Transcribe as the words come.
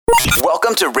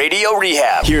Welcome to Radio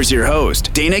Rehab. Here's your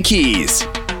host, Dayna Keys.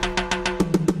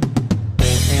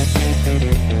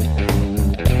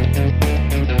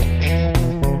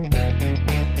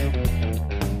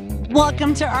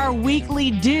 Welcome to our Weekly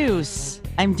Deuce.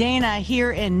 I'm Dayna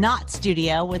here in Not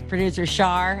Studio with producer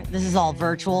Char. This is all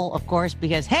virtual, of course,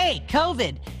 because, hey,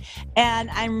 COVID. And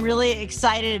I'm really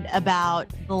excited about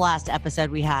the last episode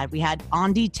we had. We had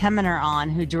Andi Teminer on,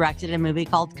 who directed a movie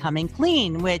called Coming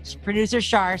Clean, which producer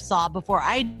Char saw before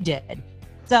I did.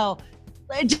 So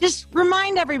just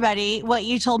remind everybody what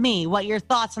you told me, what your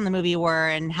thoughts on the movie were,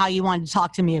 and how you wanted to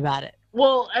talk to me about it.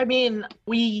 Well, I mean,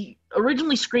 we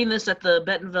originally screened this at the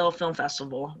Bentonville Film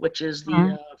Festival, which is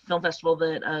the film festival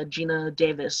that Gina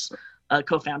Davis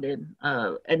co-founded.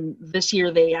 And this year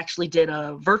they actually did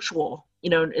a virtual,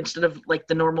 instead of like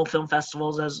the normal film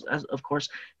festivals, as of course,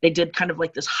 they did kind of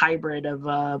like this hybrid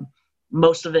of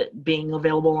most of it being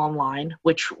available online,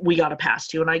 which we got a pass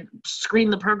to. And I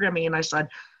screened the programming and I said,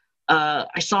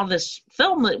 I saw this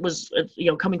film that was,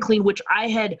 Coming Clean, which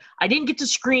I didn't get to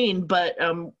screen, but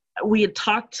we had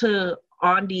talked to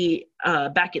Andi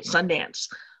back at Sundance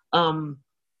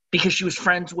because she was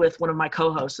friends with one of my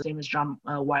co-hosts. His name is John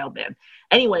Wildman.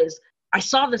 Anyways, I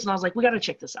saw this and I was like, we got to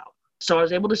check this out. So I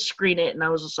was able to screen it, and I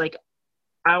was just like,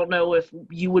 I don't know if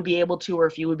you would be able to, or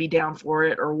if you would be down for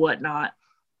it or whatnot.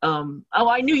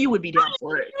 I knew you would be down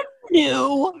for it.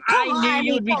 I knew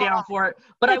you would be down for it,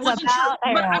 but I wasn't sure.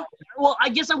 I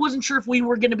guess I wasn't sure if we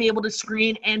were going to be able to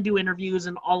screen and do interviews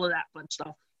and all of that fun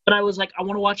stuff. But I was like, I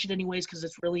want to watch it anyways because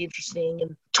it's really interesting.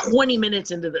 And 20 minutes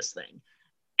into this thing,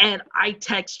 and I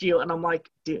text you, and I'm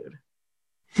like, dude,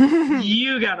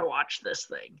 you got to watch this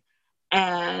thing.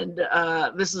 And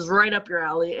this is right up your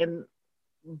alley. And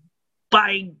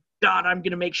by God, I'm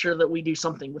going to make sure that we do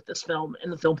something with this film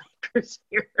and the filmmakers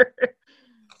here.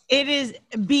 It is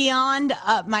beyond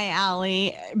up my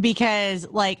alley because,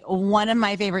 like, one of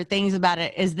my favorite things about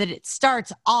it is that it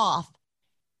starts off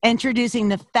introducing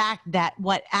the fact that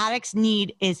what addicts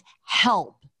need is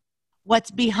help.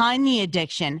 What's behind the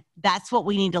addiction, that's what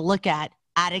we need to look at.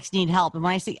 Addicts need help. And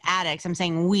when I say addicts, I'm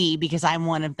saying we, because I'm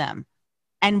one of them.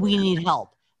 And we need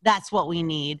help. That's what we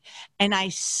need. And I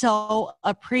so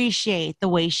appreciate the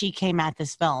way she came at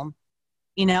this film.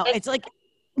 It's like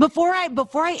before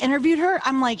I interviewed her,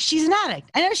 I'm like, she's an addict.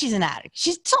 I know she's an addict.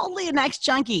 She's totally an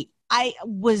ex-junkie. I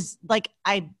was like,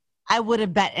 I would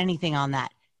have bet anything on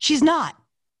that. She's not.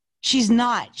 She's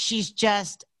not. She's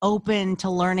just open to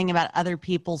learning about other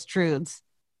people's truths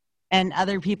and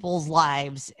other people's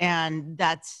lives. And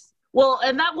that's... Well,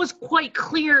 and that was quite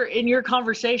clear in your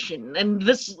conversation. And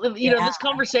this, this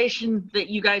conversation that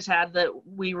you guys had that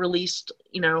we released,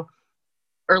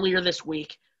 earlier this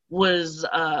week was,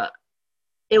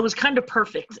 it was kind of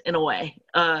perfect in a way.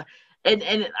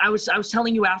 And I was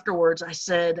telling you afterwards, I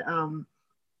said,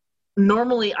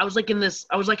 normally I was like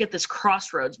at this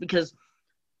crossroads because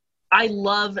I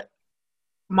love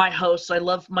my hosts. I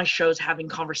love my shows having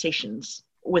conversations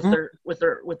with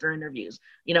their interviews.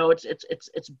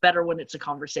 It's better when it's a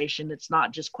conversation. It's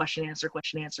not just question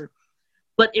answer.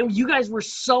 But you guys were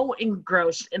so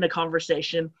engrossed in a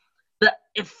conversation that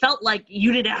it felt like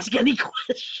you didn't ask any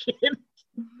questions.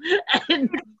 And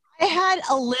I had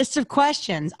a list of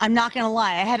questions. I'm not gonna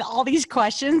lie. I had all these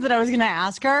questions that I was gonna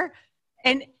ask her,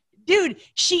 and dude,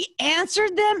 she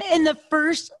answered them in the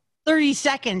first 30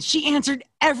 seconds. She answered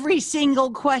every single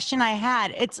question I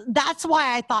had. That's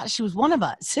why I thought she was one of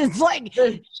us. It's like,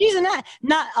 she's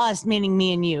not us, meaning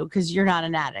me and you, because you're not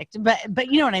an addict, but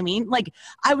you know what I mean? Like,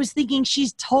 I was thinking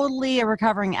she's totally a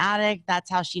recovering addict. That's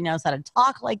how she knows how to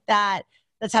talk like that.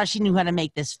 That's how she knew how to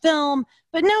make this film.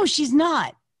 But no, she's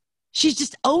not. She's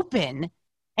just open.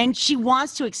 And she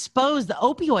wants to expose the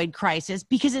opioid crisis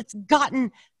because it's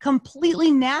gotten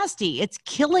completely nasty. It's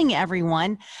killing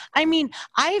everyone. I mean,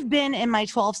 I've been in my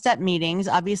 12-step meetings.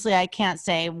 Obviously, I can't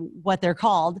say what they're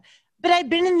called, but I've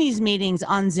been in these meetings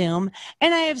on Zoom,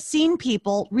 and I have seen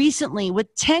people recently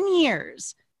with 10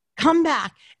 years come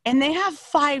back, and they have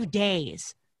 5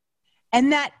 days.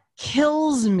 And that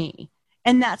kills me.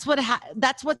 And that's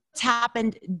what's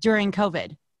happened during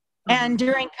COVID. And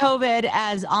during COVID,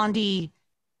 as Andi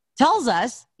tells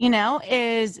us,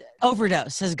 is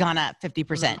overdose has gone up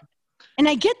 50%. And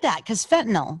I get that because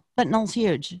fentanyl's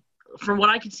huge. From what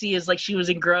I could see is like she was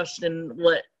engrossed in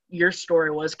what your story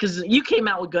was, because you came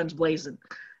out with guns blazing.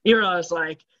 You're always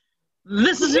like,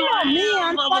 this is who I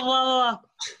am, blah, blah, blah.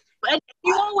 And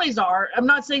you always are. I'm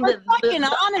not saying I'm fucking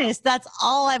honest. That's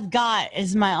all I've got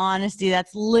is my honesty.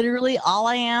 That's literally all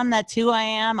I am. That's who I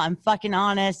am. I'm fucking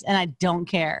honest, and I don't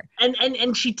care.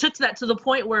 And she took that to the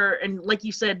point where, and like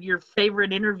you said, your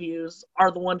favorite interviews are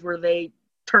the ones where they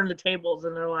turn the tables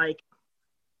and they're like,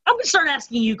 I'm going to start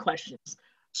asking you questions.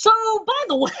 So, by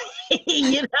the way,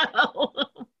 you know.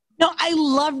 No, I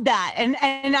love that.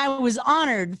 And I was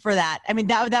honored for that. I mean,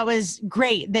 that was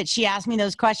great that she asked me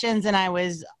those questions, and I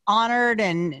was honored,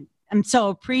 and I'm so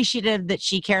appreciative that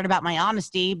she cared about my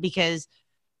honesty, because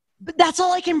but that's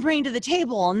all I can bring to the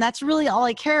table. And that's really all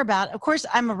I care about. Of course,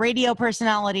 I'm a radio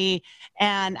personality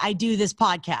and I do this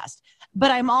podcast,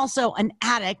 but I'm also an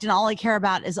addict, and all I care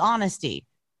about is honesty.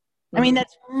 I mean,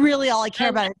 that's really all I care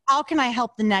about. How can I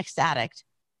help the next addict?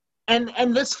 And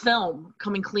this film,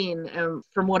 Coming Clean,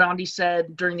 from what Andy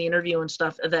said during the interview and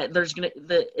stuff, that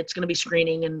it's gonna be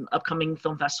screening in upcoming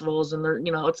film festivals, and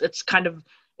it's kind of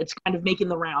making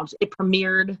the rounds. It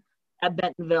premiered at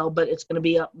Bentonville, but it's gonna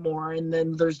be up more. And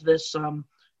then there's this Q&A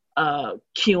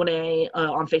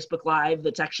on Facebook Live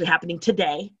that's actually happening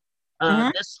today.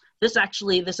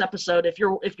 This episode, if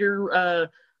you're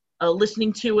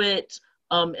listening to it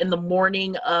in the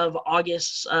morning of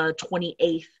August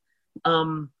 28th.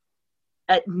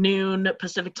 At noon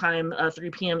Pacific time, 3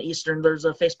 p.m. Eastern, there's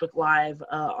a Facebook Live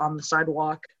on the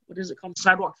Sidewalk. What is it called?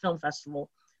 Sidewalk Film Festival.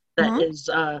 That is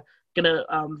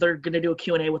they're gonna do a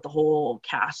Q&A with the whole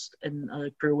cast and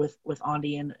crew with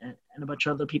Andy and a bunch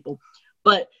of other people.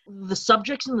 But the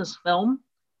subjects in this film,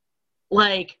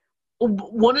 like,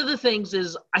 one of the things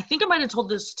is, I think I might have told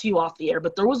this to you off the air,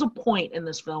 but there was a point in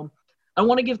this film. I don't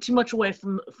want to give too much away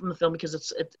from the film because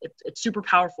it's super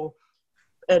powerful,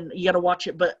 and you got to watch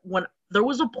it. But when there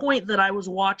was a point that I was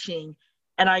watching,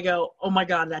 and I go, "Oh my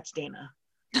God, that's Dayna,"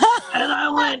 and I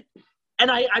went, and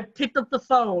I picked up the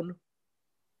phone.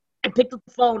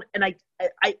 And I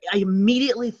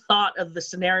immediately thought of the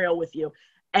scenario with you,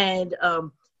 and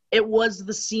it was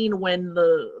the scene when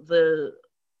the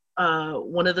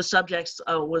one of the subjects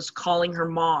was calling her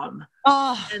mom,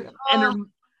 and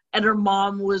her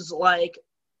mom was like,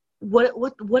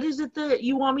 "What is it that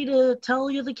you want me to tell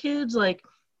you, the kids?" Like,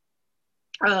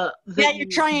 you're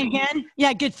trying again.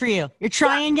 Yeah, good for you. You're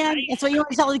trying again. That's what you want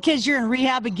to tell the kids. You're in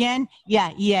rehab again.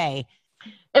 Yeah, yay.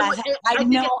 I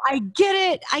know. I get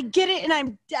it.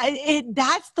 And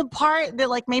that's the part that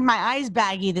like made my eyes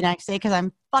baggy the next day, because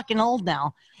I'm fucking old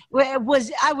now. I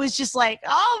was just like,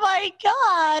 oh my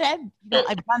God,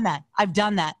 I've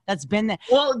done that. That's been there.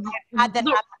 Well, I had that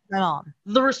happen to my mom.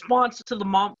 The response to the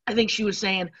mom, I think she was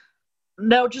saying,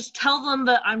 "No, just tell them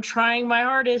that I'm trying my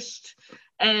hardest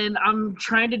and I'm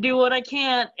trying to do what I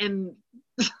can." And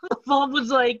the mom was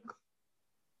like,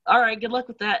 "All right, good luck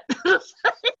with that."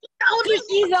 Because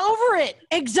he's over it.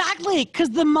 Exactly. Because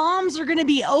the moms are going to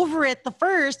be over it the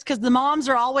first, because the moms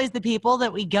are always the people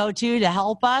that we go to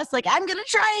help us. Like, I'm going to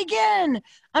try again.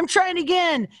 I'm trying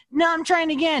again. No, I'm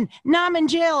trying again. No, I'm in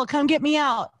jail. Come get me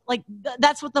out. Like,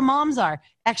 that's what the moms are.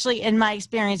 Actually, in my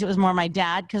experience, it was more my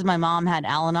dad, because my mom had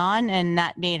Al-Anon, and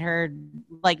that made her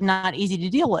like not easy to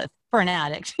deal with for an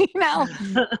addict. You know,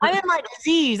 I'm in my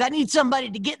disease. I need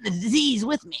somebody to get the disease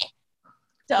with me.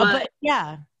 So, but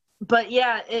yeah. But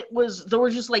yeah, there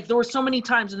were so many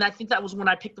times, and I think that was when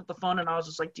I picked up the phone and I was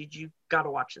just like, "Dude, you got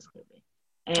to watch this movie,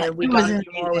 and we got to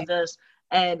do more with this."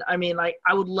 And I mean, like,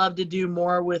 I would love to do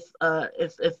more with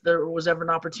if there was ever an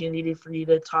opportunity for you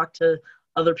to talk to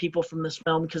other people from this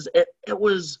film, because it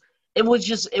was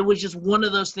just one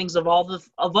of those things of all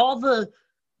the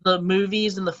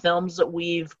movies and the films that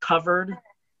we've covered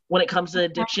when it comes to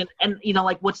addiction. And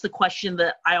like, what's the question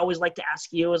that I always like to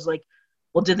ask you is like,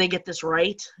 well, did they get this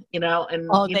right? And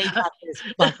they got this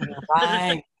fucking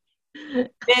right.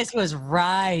 This was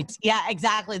right. Yeah,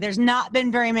 exactly. There's not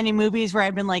been very many movies where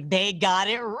I've been like, they got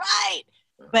it right.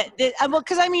 But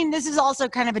because I mean, this is also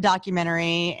kind of a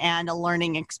documentary and a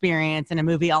learning experience and a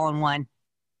movie all in one.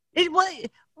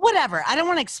 Whatever. I don't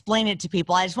want to explain it to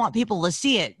people. I just want people to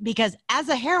see it, because as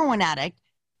a heroin addict,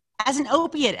 as an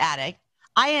opiate addict,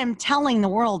 I am telling the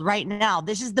world right now,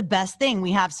 this is the best thing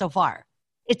we have so far.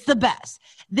 It's the best.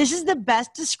 This is the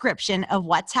best description of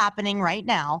what's happening right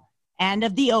now and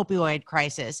of the opioid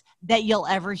crisis that you'll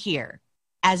ever hear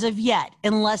as of yet,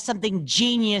 unless something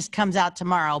genius comes out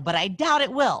tomorrow. But I doubt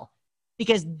it will,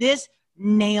 because this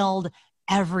nailed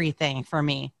everything for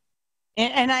me.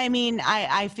 And I mean,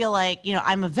 I feel like,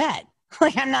 I'm a vet.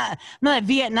 Like, I'm not a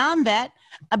Vietnam vet,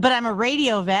 but I'm a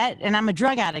radio vet and I'm a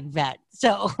drug addict vet.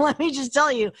 So let me just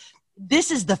tell you,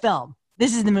 this is the film.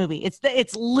 This is the movie.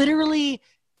 It's literally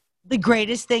the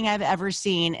greatest thing I've ever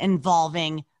seen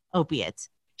involving opiates.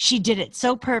 She did it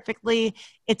so perfectly.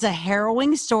 It's a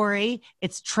harrowing story.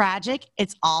 It's tragic.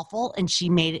 It's awful. And she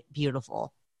made it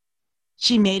beautiful.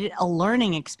 She made it a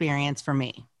learning experience for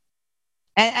me.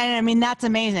 And I mean, that's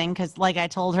amazing because, like I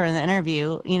told her in the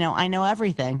interview, I know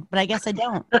everything, but I guess I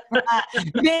don't.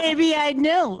 Maybe I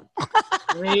don't.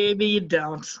 Maybe you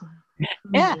don't.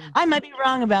 Yeah, I might be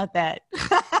wrong about that.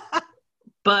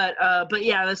 But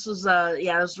yeah, this was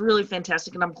it was really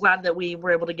fantastic, and I'm glad that we were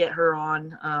able to get her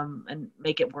on and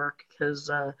make it work, because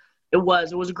it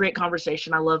was a great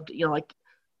conversation. I loved, like,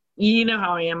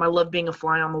 how I am. I love being a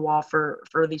fly on the wall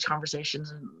for these conversations,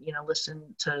 and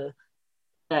listen to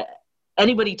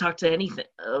anybody talk to anything,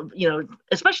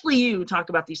 especially you talk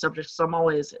about these subjects. So I'm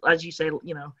always, as you say,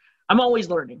 I'm always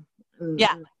learning.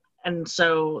 Yeah. And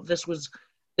so this was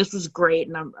great,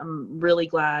 and I'm really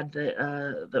glad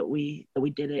that we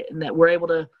did it, and that we're able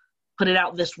to put it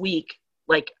out this week.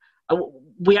 Like,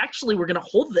 we actually were going to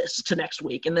hold this to next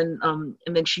week, and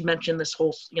then she mentioned this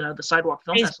whole, the Sidewalk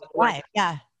Film Festival. Live,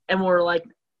 yeah. And we're like,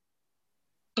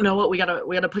 you know what, we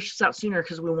gotta push this out sooner,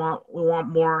 because we want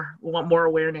more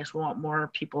awareness. We want more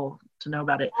people to know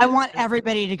about it. I want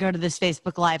everybody to go to this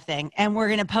Facebook Live thing, and we're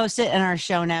going to post it in our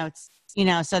show notes,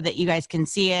 so that you guys can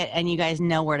see it and you guys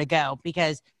know where to go,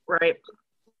 because right,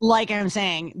 like I'm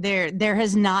saying, there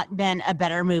has not been a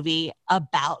better movie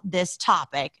about this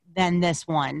topic than this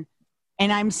one.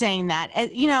 And I'm saying that,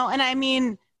 and I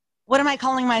mean, what am I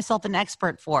calling myself an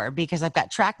expert for? Because I've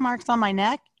got track marks on my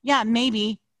neck? Yeah,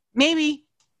 maybe.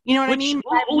 You know what I mean?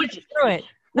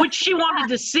 Which she wanted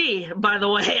to see, by the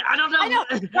way. I don't know. I know.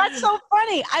 That's so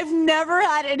funny. I've never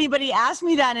had anybody ask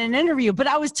me that in an interview, but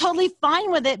I was totally fine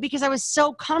with it because I was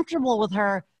so comfortable with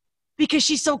her because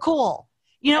she's so cool.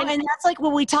 And that's like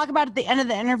when we talk about at the end of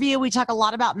the interview, we talk a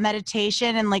lot about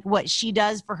meditation and like what she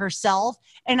does for herself.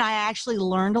 And I actually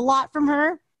learned a lot from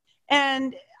her.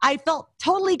 And I felt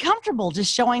totally comfortable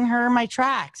just showing her my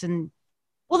tracks. And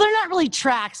well, they're not really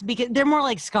tracks because they're more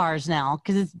like scars now,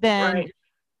 because it's been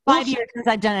 5 years since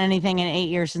I've done anything and 8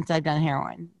 years since I've done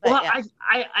heroin. But, well, yeah.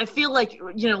 I feel like,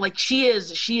 like she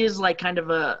is like kind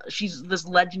of she's this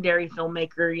legendary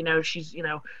filmmaker. She's,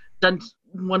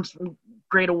 won some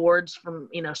great awards from,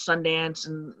 Sundance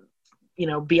and,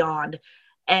 beyond.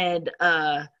 And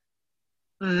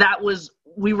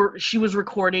she was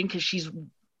recording, because she's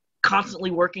constantly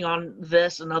working on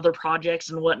this and other projects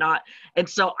and whatnot. And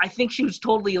so I think she was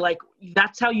totally like,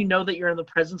 that's how you know that you're in the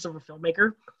presence of a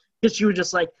filmmaker, because she was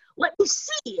just like, let me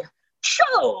see, show,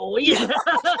 show it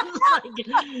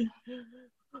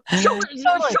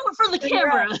for the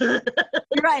camera.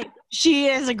 You're right. She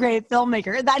is a great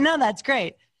filmmaker. I know, that's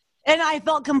great. And I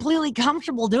felt completely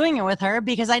comfortable doing it with her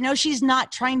because I know she's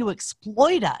not trying to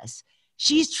exploit us.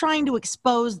 She's trying to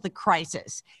expose the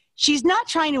crisis. She's not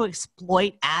trying to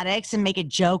exploit addicts and make a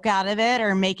joke out of it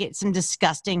or make it some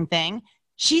disgusting thing.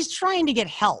 She's trying to get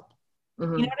help.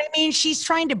 Mm-hmm. You know what I mean? She's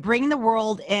trying to bring the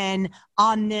world in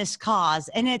on this cause.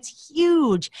 And it's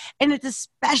huge. And it's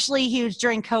especially huge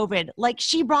during COVID. Like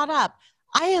she brought up,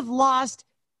 I have lost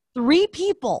 3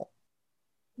 people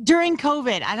during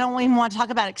COVID. I don't even want to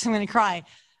talk about it because I'm going to cry.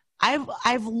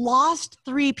 I've lost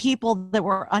 3 people that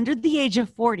were under the age of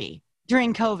 40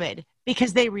 during COVID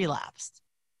because they relapsed.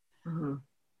 Mm-hmm.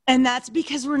 And that's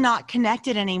because we're not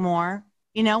connected anymore.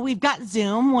 We've got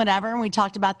Zoom, whatever, and we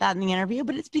talked about that in the interview,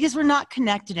 but it's because we're not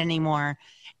connected anymore.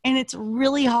 And it's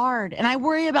really hard. And I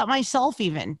worry about myself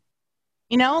even.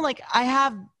 Like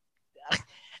I've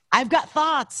got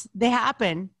thoughts, they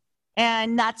happen.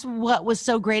 And that's what was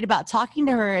so great about talking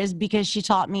to her, is because she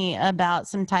taught me about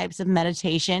some types of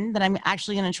meditation that I'm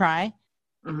actually going to try.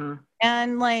 Mm-hmm.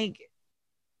 And like,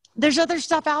 there's other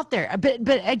stuff out there, but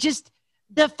I just,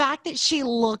 the fact that she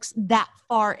looks that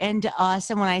far into us,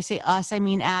 and when I say us, I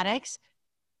mean addicts,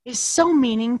 is so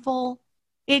meaningful.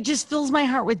 It just fills my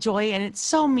heart with joy. And it's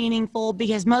so meaningful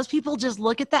because most people just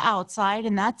look at the outside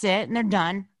and that's it. And they're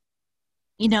done.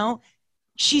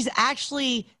 She's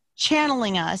actually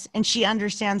channeling us, and she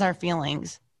understands our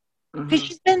feelings because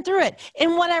she's been through it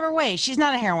in whatever way. She's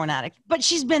not a heroin addict, but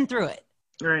she's been through it.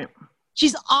 Right.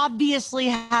 She's obviously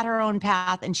had her own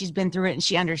path, and she's been through it, and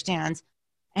she understands.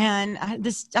 And I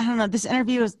don't know, this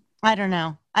interview is, I don't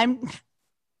know. I'm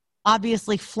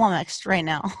obviously flummoxed right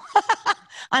now.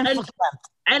 And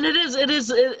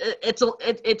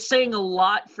it's saying a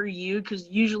lot for you, because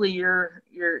usually you're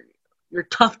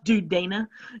tough dude Dayna.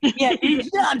 Yeah,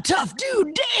 I'm tough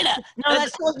dude Dayna. No,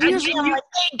 that's usually I'm like,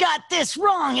 they got this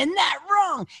wrong and that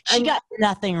wrong. She got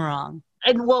nothing wrong.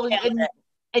 And well,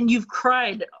 and you've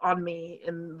cried on me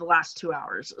in the last 2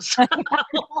 hours. So,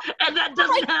 and that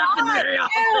doesn't happen very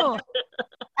often.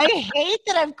 I hate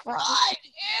that I've cried.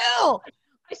 Ew.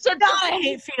 I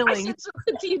hate feelings. I said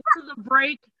something to you for the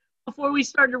break before we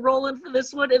started rolling for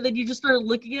this one, and then you just started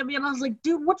looking at me, and I was like,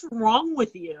 dude, what's wrong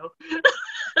with you?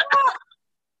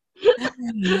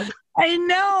 I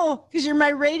know, because you're my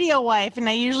radio wife, and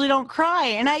I usually don't cry.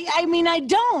 And I mean, I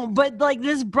don't, but like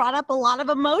this brought up a lot of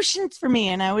emotions for me.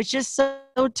 And I was just so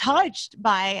touched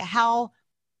by how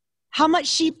much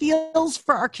she feels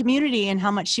for our community and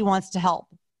how much she wants to help.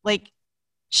 Like,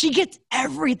 she gets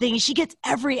everything. She gets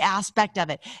every aspect of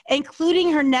it,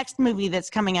 including her next movie that's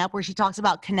coming up where she talks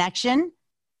about connection,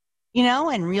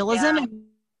 and realism and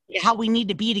how we need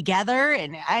to be together.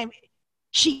 And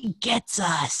she gets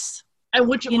us. And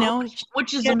which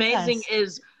is amazing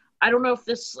is, I don't know if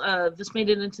this made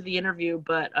it into the interview,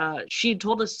 but she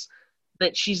told us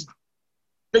that she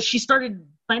started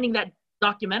planning that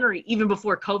documentary even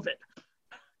before COVID.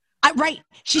 Right.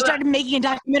 She started making a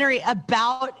documentary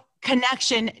about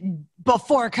connection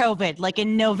before COVID, like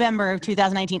in November of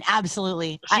 2019.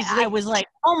 Absolutely. I was like,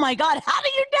 oh my God, how do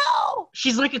you know?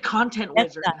 She's like a content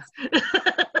wizard.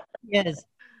 Yes.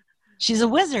 She's a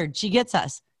wizard. She gets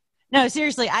us. No,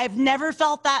 seriously, I've never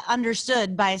felt that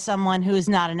understood by someone who is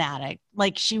not an addict.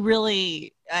 Like, she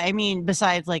really,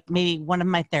 besides like maybe one of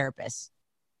my therapists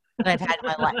that I've had in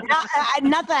my life.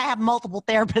 Not that I have multiple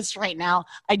therapists right now.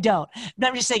 I don't. But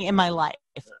I'm just saying in my life,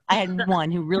 I had one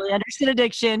who really understood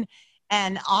addiction,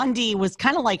 and Andi was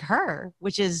kind of like her,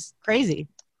 which is crazy.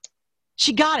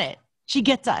 She got it. She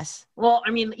gets us. Well,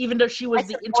 even though she was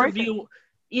interviewee,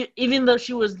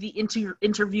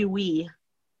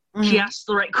 she asked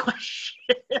the right questions.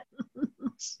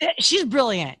 She's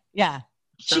brilliant. Yeah.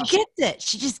 So. She gets it.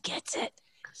 She just gets it.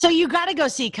 So you got to go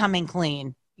see Coming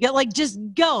Clean. Just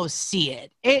go see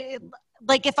it.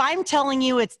 Like, if I'm telling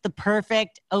you it's the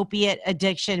perfect opiate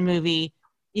addiction movie,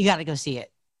 you got to go see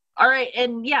it. All right.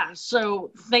 And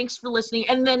so thanks for listening.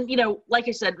 And then, like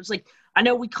I said, it's like, I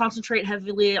know we concentrate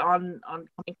heavily on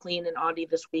Coming Clean and Andi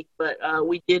this week, but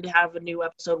we did have a new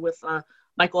episode with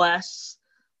Michael S.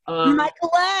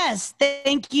 Michael S.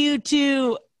 Thank you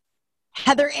to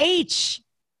Heather H.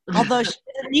 Although she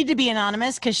doesn't need to be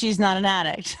anonymous because she's not an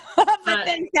addict. But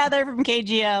thanks, Heather from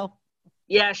KGO.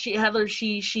 Yeah, Heather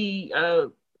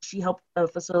helped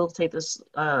facilitate this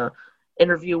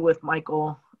interview with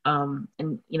Michael, and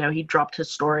he dropped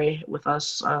his story with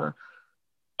us,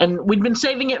 and we'd been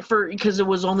saving it because it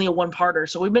was only a one-parter,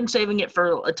 so we've been saving it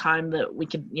for a time that we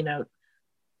could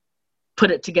put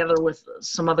it together with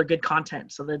some other good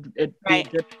content, so that it'd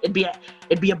be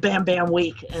a bam bam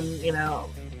week, and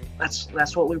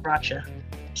that's what we brought you.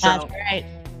 So, that's right.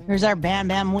 Here's our bam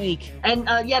bam week. And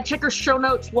check our show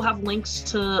notes. We'll have links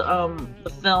to the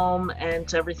film and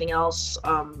to everything else.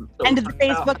 And to the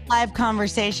Facebook Live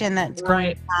conversation that's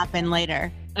going to happen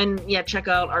later. And check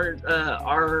out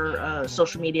our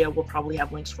social media. We'll probably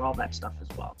have links for all that stuff as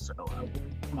well. So we'll be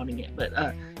promoting it. But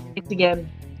thanks again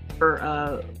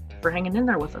for hanging in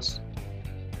there with us.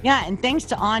 Yeah, and thanks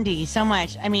to Andi so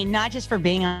much. Not just for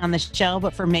being on the show,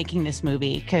 but for making this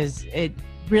movie, because it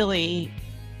really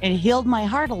healed my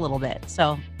heart a little bit.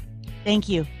 So thank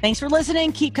you. Thanks for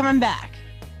listening. Keep coming back.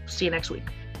 See you next week.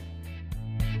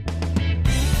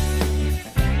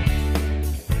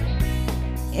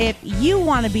 If you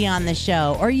want to be on the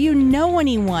show, or you know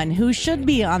anyone who should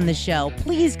be on the show,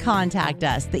 please contact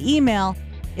us. The email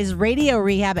is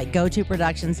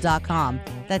radiorehab@gotoproductions.com.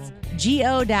 That's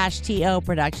go-to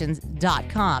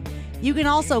productions.com. You can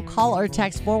also call or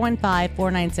text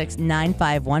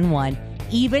 415-496-9511,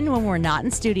 even when we're not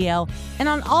in studio. And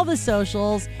on all the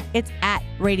socials, it's at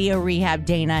Radio Rehab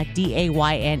Dayna,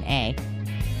 Dayna.